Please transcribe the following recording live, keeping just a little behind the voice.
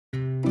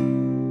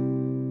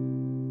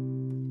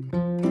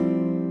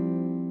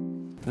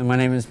My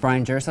name is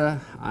Bryan Jirsa.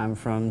 I'm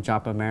from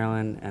Joppa,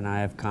 Maryland, and I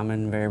have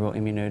common variable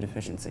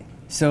immunodeficiency.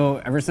 So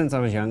ever since I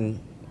was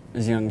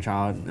as a young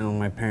child,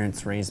 my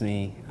parents raised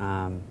me,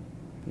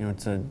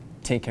 to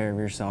take care of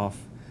yourself,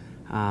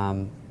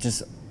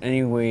 just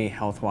anyway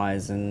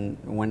health-wise. And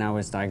when I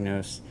was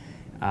diagnosed,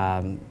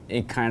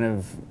 it kind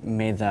of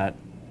made that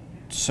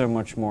so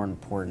much more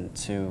important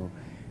to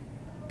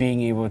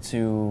being able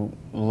to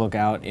look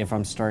out if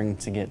I'm starting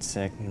to get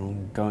sick,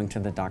 going to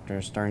the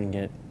doctor, starting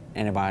to get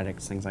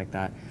antibiotics, things like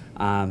that.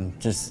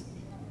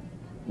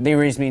 They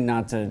raised me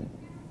not to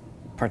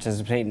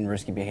participate in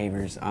risky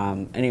behaviors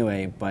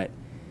anyway, but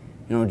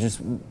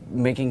just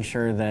making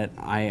sure that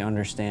I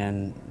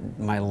understand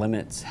my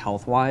limits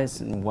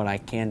health-wise and what I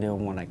can do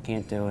and what I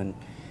can't do,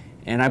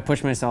 and I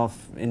push myself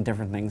in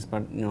different things,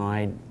 but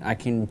I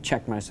can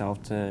check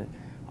myself to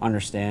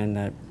understand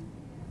that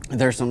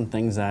there's some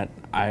things that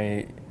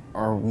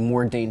are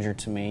more danger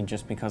to me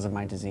just because of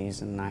my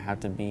disease, and I have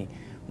to be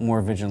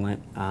more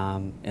vigilant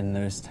in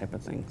those type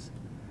of things.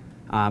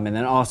 And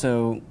then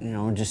also,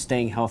 just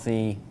staying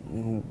healthy,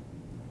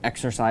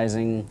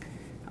 exercising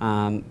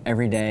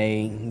every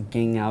day,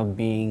 getting out,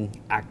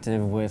 being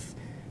active with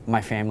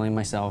my family,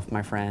 myself,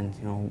 my friends,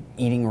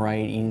 eating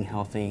right, eating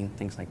healthy,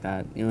 things like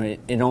that.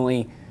 It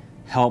only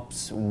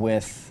helps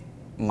with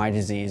my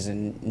disease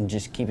and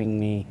just keeping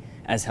me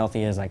as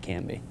healthy as I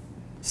can be.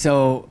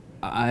 So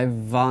I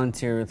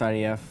volunteer with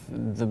IDF.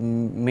 The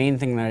main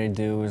thing that I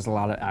do is a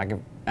lot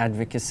of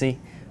advocacy.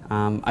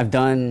 I've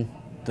done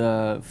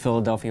the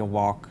Philadelphia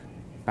walk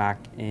back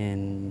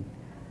in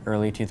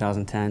early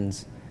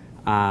 2010s,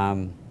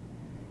 and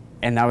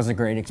that was a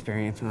great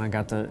experience.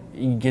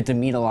 You get to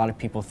meet a lot of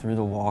people through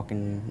the walk,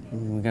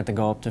 and we got to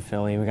go up to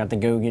Philly. We got to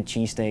go get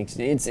cheesesteaks.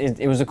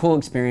 It was a cool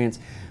experience,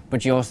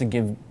 but you also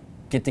get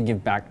to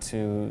give back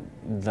to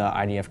the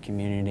IDF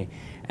community.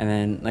 And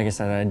then, like I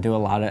said, I do a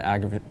lot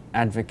of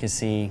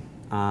advocacy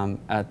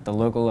at the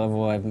local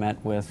level. I've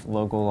met with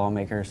local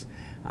lawmakers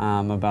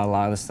about a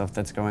lot of the stuff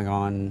that's going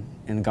on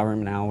in the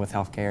government now with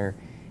healthcare.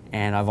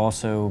 And I've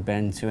also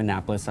been to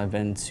Annapolis. I've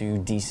been to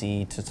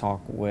DC to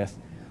talk with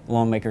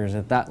lawmakers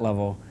at that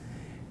level.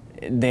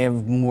 They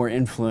have more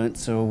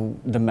influence, so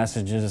the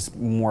message is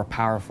more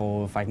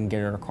powerful if I can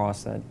get it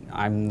across that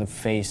I'm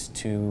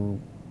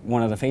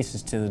one of the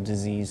faces to the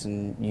disease,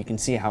 and you can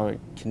see how it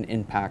can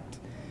impact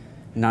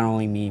not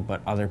only me,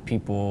 but other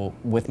people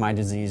with my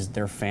disease,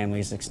 their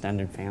families,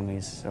 extended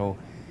families. So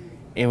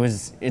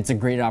it's a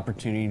great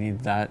opportunity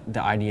that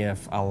the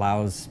IDF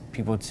allows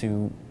people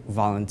to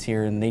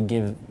volunteer, and they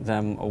give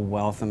them a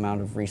wealth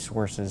amount of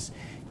resources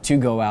to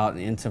go out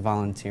and to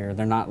volunteer.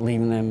 They're not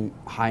leaving them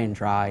high and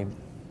dry,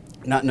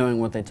 not knowing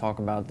what they talk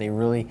about. They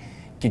really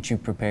get you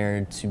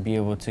prepared to be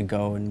able to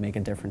go and make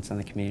a difference in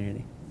the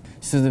community.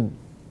 So the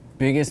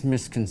biggest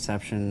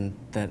misconception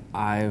that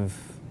I've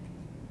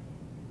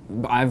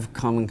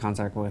come in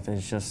contact with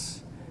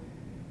is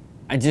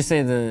I just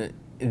say the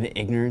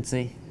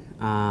ignorancy.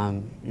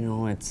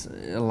 It's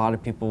a lot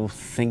of people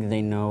think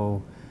they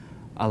know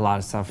a lot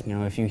of stuff.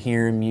 If you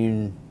hear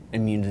immune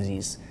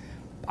disease,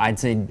 I'd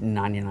say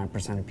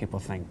 99% of people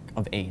think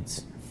of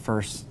AIDS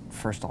first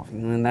off,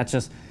 and that's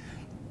just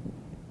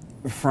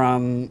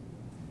from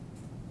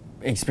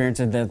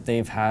experiences that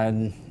they've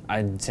had.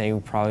 I'd say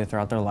probably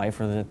throughout their life,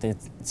 or that they've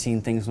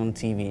seen things on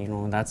TV.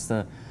 That's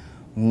the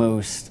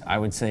most, I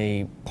would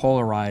say,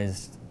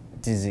 polarized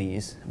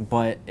disease.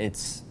 But I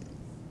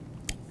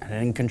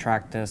didn't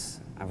contract this.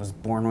 I was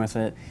born with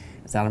it.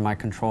 It's out of my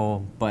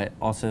control. But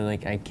also, I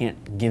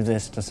can't give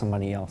this to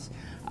somebody else.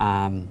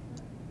 And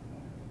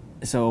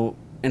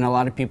a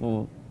lot of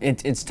people,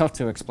 it's tough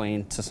to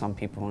explain to some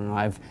people.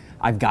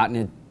 I've gotten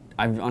it.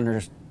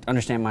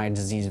 Understand my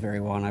disease very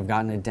well, and I've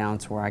gotten it down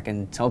to where I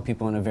can tell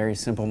people in a very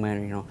simple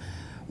manner,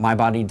 my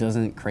body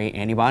doesn't create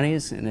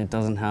antibodies, and it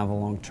doesn't have a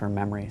long-term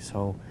memory.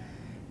 So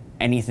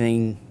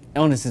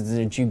illnesses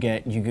that you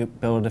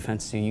build a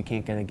defense to, you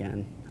can't get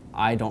again.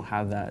 I don't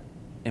have that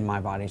in my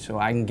body, so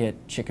I can get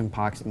chicken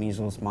pox,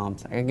 measles,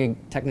 mumps. I can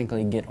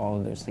technically get all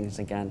of those things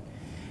again.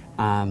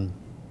 And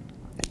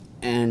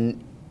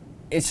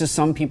it's just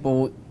some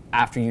people,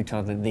 after you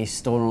tell them, they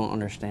still don't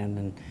understand.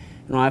 And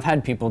I've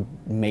had people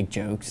make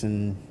jokes,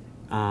 and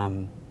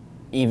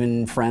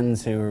even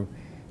friends who,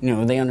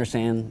 they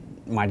understand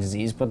my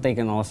disease, but they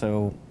can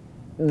also,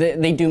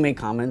 they do make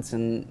comments,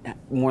 and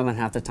more than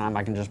half the time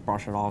I can just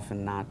brush it off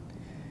and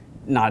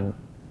it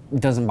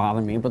doesn't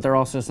bother me. But there are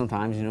also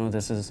sometimes,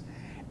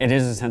 it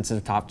is a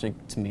sensitive topic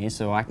to me,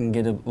 so I can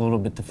get a little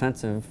bit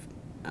defensive.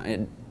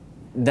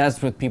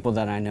 That's with people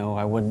that I know.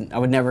 I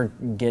would never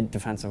get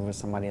defensive with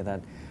somebody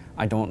that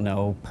I don't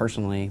know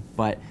personally.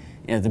 But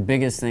the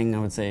biggest thing I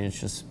would say is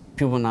just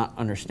people not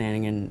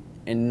understanding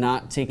and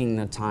not taking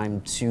the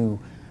time to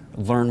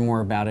learn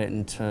more about it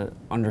and to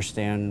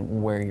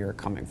understand where you're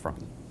coming from.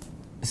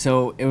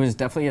 So it was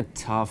definitely a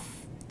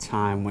tough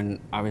time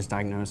when I was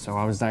diagnosed. So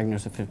I was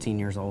diagnosed at 15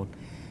 years old,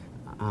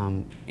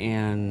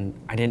 and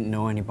I didn't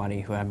know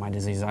anybody who had my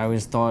disease. I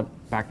always thought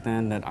back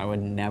then that I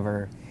would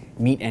never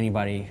meet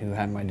anybody who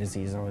had my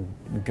disease. I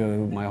would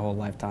go my whole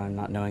lifetime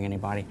not knowing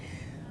anybody.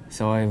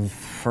 So the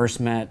first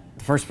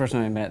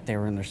person I met, they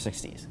were in their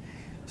 60s.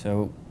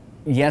 So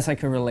yes, I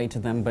could relate to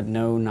them, but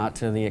no, not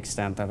to the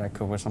extent that I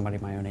could with somebody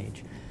my own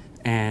age.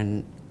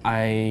 And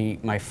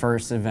my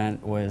first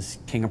event was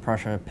King of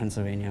Prussia,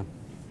 Pennsylvania.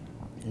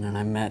 And then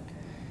I met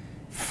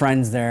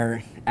friends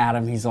there,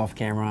 Adam, he's off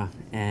camera,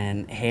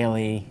 and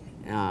Haley.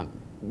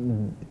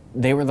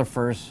 They were the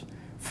first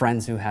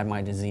friends who had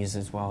my disease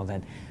as well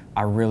that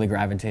I really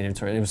gravitated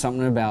toward. It was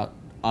something about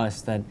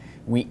us that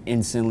we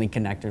instantly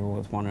connected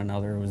with one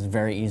another. It was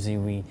very easy.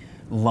 We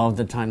loved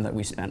the time that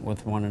we spent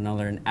with one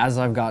another. And as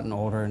I've gotten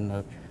older and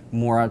the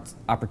more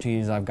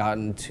opportunities I've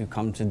gotten to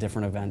come to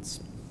different events,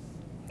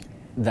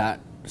 that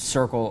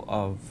circle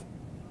of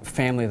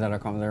family that I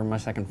come, they're my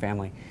second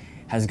family,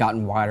 has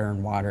gotten wider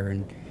and wider.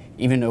 And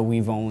even though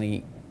we've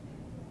only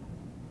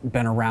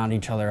been around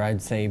each other,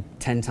 I'd say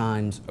 10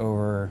 times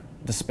over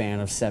the span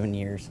of 7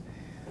 years,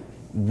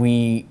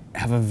 we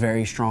have a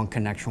very strong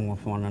connection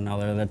with one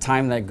another. The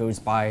time that goes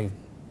by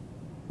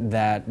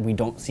that we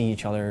don't see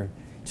each other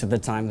to the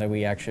time that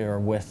we actually are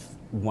with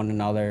one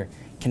another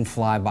can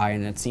fly by,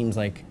 and it seems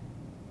like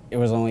it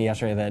was only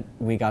yesterday that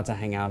we got to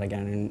hang out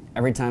again. And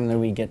every time that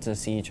we get to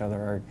see each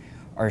other,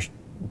 our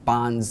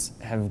bonds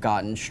have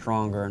gotten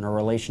stronger and our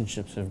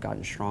relationships have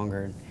gotten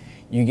stronger. And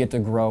you get to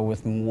grow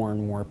with more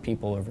and more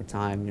people over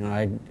time. You know,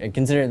 I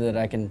consider that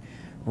I can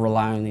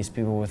rely on these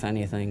people with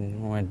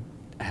anything. When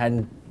I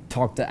hadn't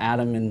talked to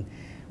Adam in,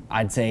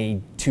 I'd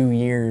say, 2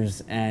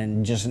 years,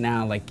 and just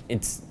now, like,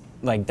 it's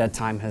like that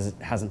time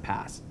hasn't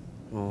passed.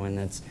 And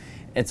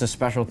it's a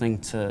special thing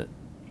to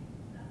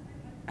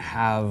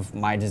have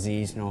my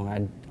disease. You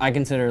know, I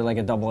consider it like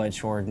a double-edged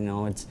sword. You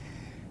know, it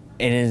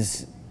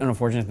is an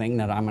unfortunate thing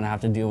that I'm gonna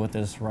have to deal with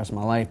this the rest of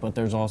my life, but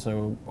there's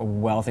also a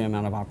wealthy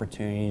amount of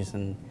opportunities,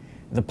 and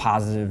the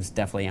positives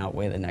definitely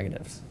outweigh the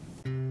negatives.